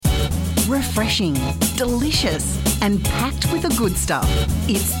refreshing, delicious, and packed with the good stuff.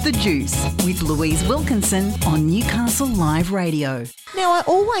 It's The Juice with Louise Wilkinson on Newcastle Live Radio. Now, I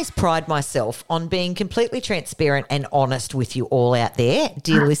always pride myself on being completely transparent and honest with you all out there,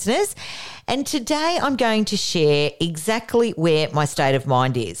 dear listeners. And today I'm going to share exactly where my state of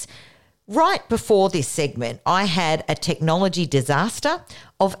mind is. Right before this segment, I had a technology disaster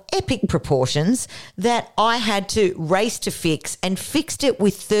of epic proportions that I had to race to fix, and fixed it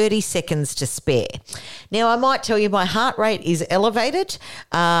with 30 seconds to spare. Now, I might tell you my heart rate is elevated.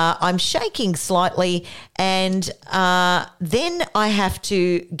 I'm shaking slightly, and then I have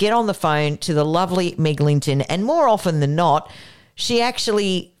to get on the phone to the lovely Meg Linton, and more often than not, she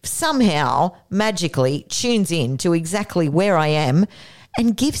actually somehow magically tunes in to exactly where I am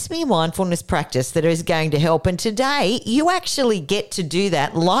and gives me a mindfulness practice that is going to help. And today you actually get to do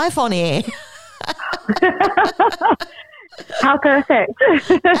that live on air. How perfect.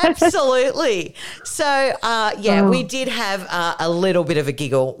 Absolutely. So, we did have a little bit of a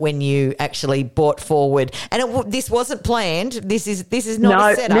giggle when you actually brought forward. And this wasn't planned. This is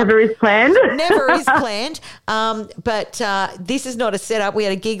not a setup. No, never is planned. Never is planned. But this is not a setup. We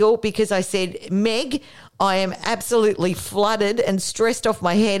had a giggle because I said, Meg, I am absolutely flooded and stressed off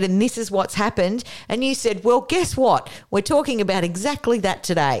my head, and this is what's happened. And you said, well, guess what? We're talking about exactly that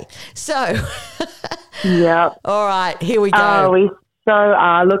today. So, yeah. All right, here we go. Oh, we so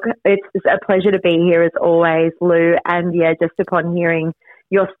are. Look, it's a pleasure to be here as always, Lou. And yeah, just upon hearing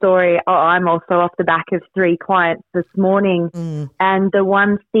your story, I'm also off the back of 3 clients this morning. And the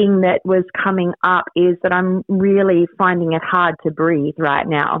one thing that was coming up is that I'm really finding it hard to breathe right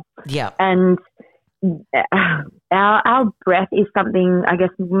now. Yeah. And our breath is something I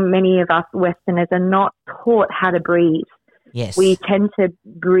guess many of us Westerners are not taught how to breathe. Yes. We tend to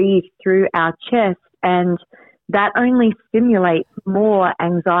breathe through our chest, and that only stimulates more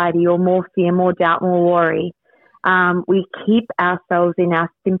anxiety or more fear, more doubt, more worry. We keep ourselves in our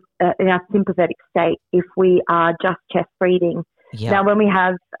sympathetic state if we are just chest breathing. Yeah. Now, when we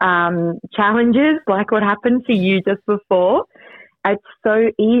have challenges like what happened to you just before, it's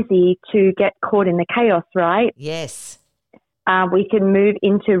so easy to get caught in the chaos, right? Yes. We can move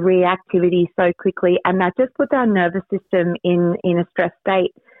into reactivity so quickly, and that just puts our nervous system in a stress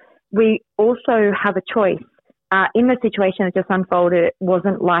state. We also have a choice. In the situation that just unfolded, it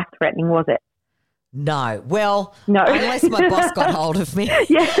wasn't life-threatening, was it? No. Well, no. Unless my boss got hold of me.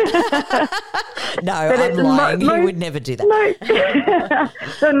 Yeah. No, but I'm lying. He would never do that.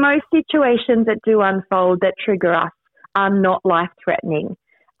 So most situations that do unfold that trigger us are not life-threatening.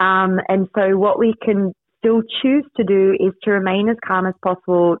 And so what we can still choose to do is to remain as calm as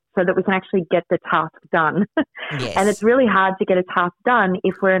possible so that we can actually get the task done. Yes. And it's really hard to get a task done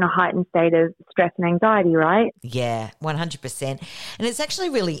if we're in a heightened state of stress and anxiety, right? Yeah, 100%. And it's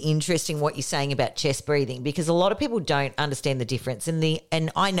actually really interesting what you're saying about chest breathing, because a lot of people don't understand the difference.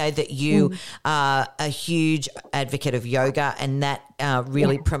 And I know that you are a huge advocate of yoga, and that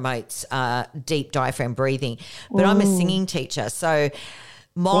really promotes deep diaphragm breathing. But I'm a singing teacher, so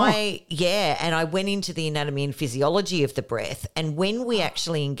and I went into the anatomy and physiology of the breath, and when we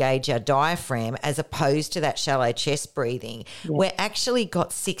actually engage our diaphragm as opposed to that shallow chest breathing, we're actually got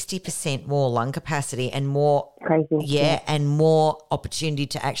 60% more lung capacity and more and more opportunity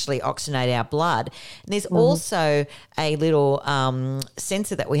to actually oxygenate our blood. And there's also a little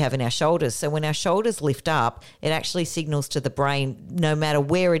sensor that we have in our shoulders. So when our shoulders lift up, it actually signals to the brain, no matter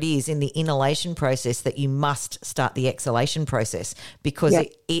where it is in the inhalation process, that you must start the exhalation process, because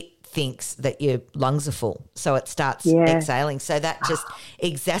it thinks that your lungs are full. So it starts exhaling. So that just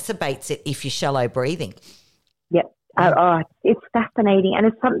exacerbates it if you're shallow breathing. Yep. It's fascinating, and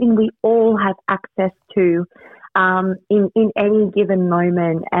it's something we all have access to in any given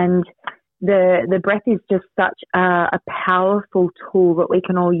moment. And the breath is just such a powerful tool that we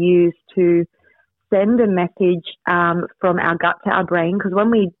can all use to send a message from our gut to our brain. Because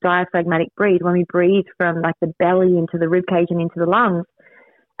when we diaphragmatic breathe, when we breathe from like the belly into the rib cage and into the lungs,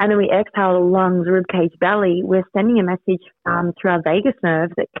 and then we exhale the lungs, rib cage, belly, we're sending a message through our vagus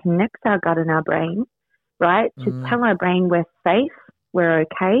nerve that connects our gut and our brain, right, to tell our brain we're safe, we're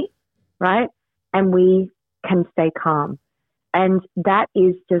okay, right, and we can stay calm. And that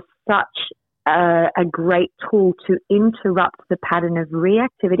is just such a great tool to interrupt the pattern of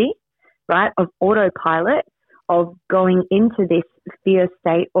reactivity, right, of autopilot, of going into this fear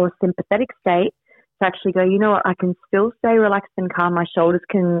state or sympathetic state, to actually go, you know what, I can still stay relaxed and calm. My shoulders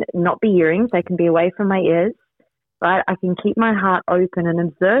can not be earrings. They can be away from my ears, right? I can keep my heart open and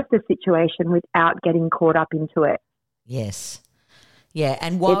observe the situation without getting caught up into it. Yes. Yeah,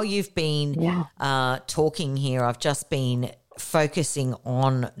 and while you've been talking here, I've just been focusing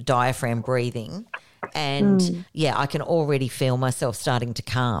on diaphragm breathing, and I can already feel myself starting to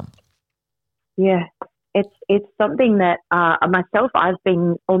calm. Yeah, it's something that myself, I've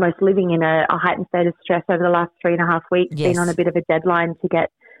been almost living in a heightened state of stress over the last 3.5 weeks. Yes. Been on a bit of a deadline to get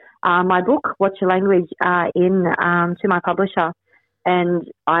my book, Watch Your Language, to my publisher. And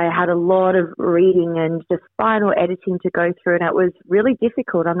I had a lot of reading and just final editing to go through, and it was really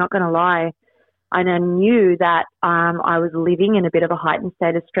difficult, I'm not going to lie. And I knew that I was living in a bit of a heightened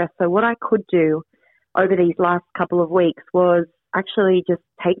state of stress. So what I could do over these last couple of weeks was actually just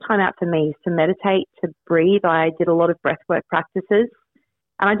take time out for me to meditate, to breathe. I did a lot of breathwork practices,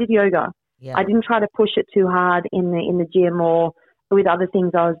 and I did yoga. Yeah. I didn't try to push it too hard in the gym or with other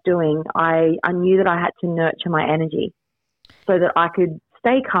things I was doing. I knew that I had to nurture my energy so that I could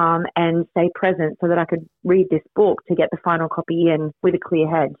stay calm and stay present, so that I could read this book to get the final copy in with a clear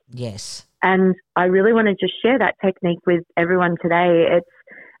head. Yes. And I really want to just share that technique with everyone today. It's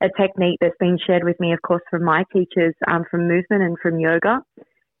a technique that's been shared with me, of course, from my teachers, from movement and from yoga.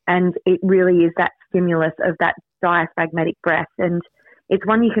 And it really is that stimulus of that diaphragmatic breath. And it's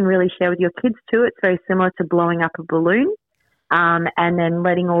one you can really share with your kids too. It's very similar to blowing up a balloon, and then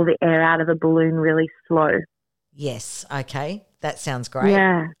letting all the air out of the balloon really slow. Yes. Okay. That sounds great.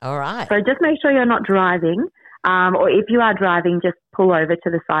 Yeah. All right. So just make sure you're not driving, or if you are driving, just pull over to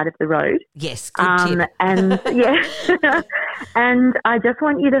the side of the road. Yes. Good tip. And and I just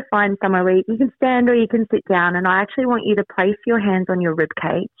want you to find somewhere where you can stand or you can sit down, and I actually want you to place your hands on your rib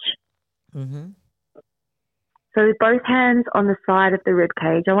cage. Mm-hmm. So with both hands on the side of the rib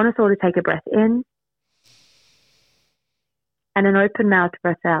cage, I want us all to take a breath in and an open mouth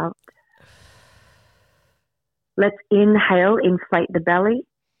breath out. Let's inhale, inflate the belly.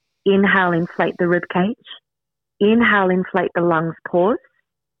 Inhale, inflate the rib cage. Inhale, inflate the lungs, pause.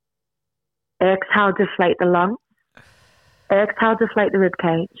 Exhale, deflate the lungs. Exhale, deflate the rib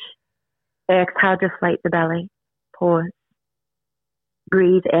cage. Exhale, deflate the belly, pause.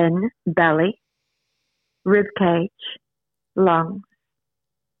 Breathe in, belly, rib cage, lungs.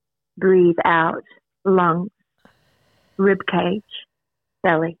 Breathe out, lungs, rib cage,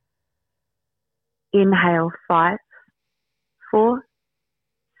 belly. Inhale, 5, 4,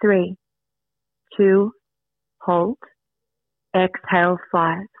 3, 2, hold. Exhale,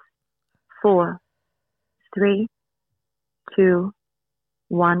 5, 4, 3, 2,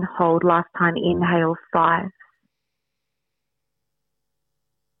 1, hold. Last time, inhale, 5.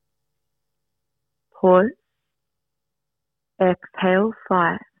 Pause. Exhale,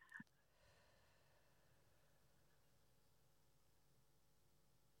 5.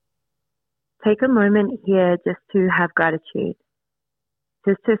 Take a moment here just to have gratitude,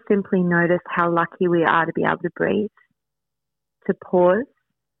 just to simply notice how lucky we are to be able to breathe, to pause,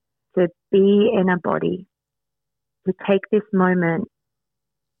 to be in a body, to take this moment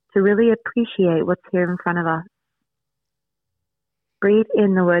to really appreciate what's here in front of us. Breathe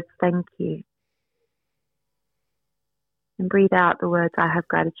in the words, thank you. And breathe out the words, I have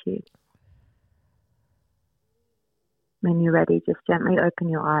gratitude. When you're ready, just gently open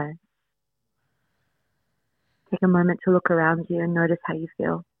your eyes. Take a moment to look around you and notice how you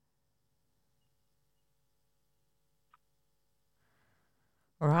feel.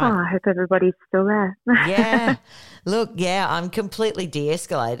 All right. Oh, I hope everybody's still there. Yeah. Look, I'm completely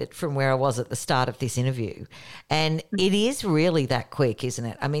de-escalated from where I was at the start of this interview. And it is really that quick, isn't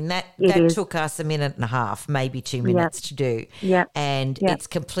it? I mean, that took us a minute and a half, maybe 2 minutes to do. Yep. And it's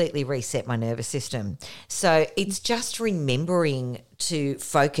completely reset my nervous system. So it's just remembering to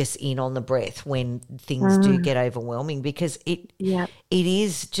focus in on the breath when things do get overwhelming, because it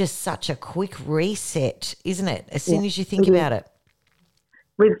is just such a quick reset, isn't it? As soon as you think about it.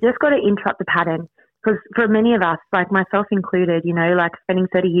 We've just got to interrupt the pattern, because for many of us, like myself included, like spending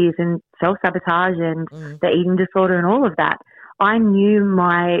 30 years in self-sabotage and the eating disorder and all of that, I knew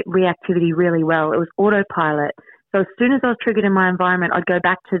my reactivity really well. It was autopilot. So as soon as I was triggered in my environment, I'd go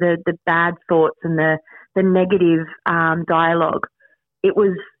back to the bad thoughts and the negative dialogue. It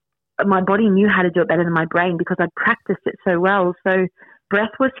was, my body knew how to do it better than my brain because I'd practiced it so well. So breath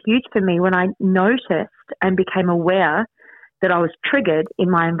was huge for me. When I noticed and became aware that I was triggered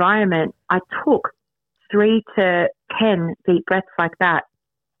in my environment, I took 3 to 10 deep breaths like that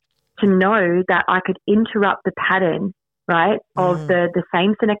to know that I could interrupt the pattern, right, of the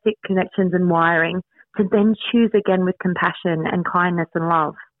same synaptic connections and wiring, to then choose again with compassion and kindness and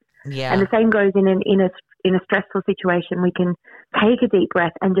love. Yeah. And the same goes in a stressful situation. We can take a deep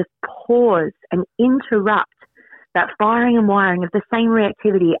breath and just pause and interrupt that firing and wiring of the same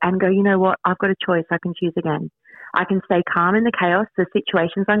reactivity and go, you know what, I've got a choice. I can choose again. I can stay calm in the chaos. The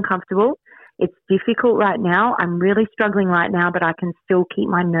situation's uncomfortable. It's difficult right now. I'm really struggling right now, but I can still keep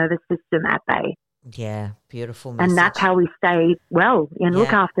my nervous system at bay. Yeah, beautiful message. And that's how we stay well and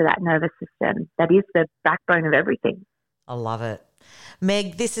look after that nervous system. That is the backbone of everything. I love it.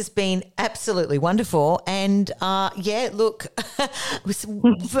 Meg, this has been absolutely wonderful. And, look,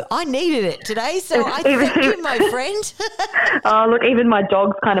 I needed it today, so I thank you, my friend. Oh, look, even my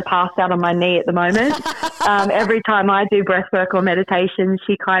dog's kind of passed out on my knee at the moment. Every time I do breath work or meditation,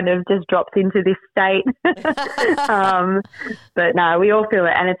 she kind of just drops into this state. But no, we all feel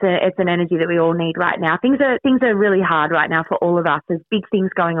it, and it's an energy that we all need right now. Things are really hard right now for all of us. There's big things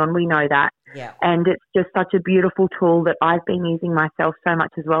going on. We know that. Yeah. And it's just such a beautiful tool that I've been using myself so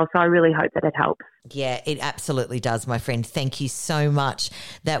much as well. So I really hope that it helps. Yeah, it absolutely does, my friend. Thank you so much.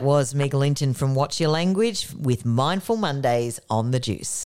 That was Meg Linton from Watch Your Language with Mindful Mondays on The Juice.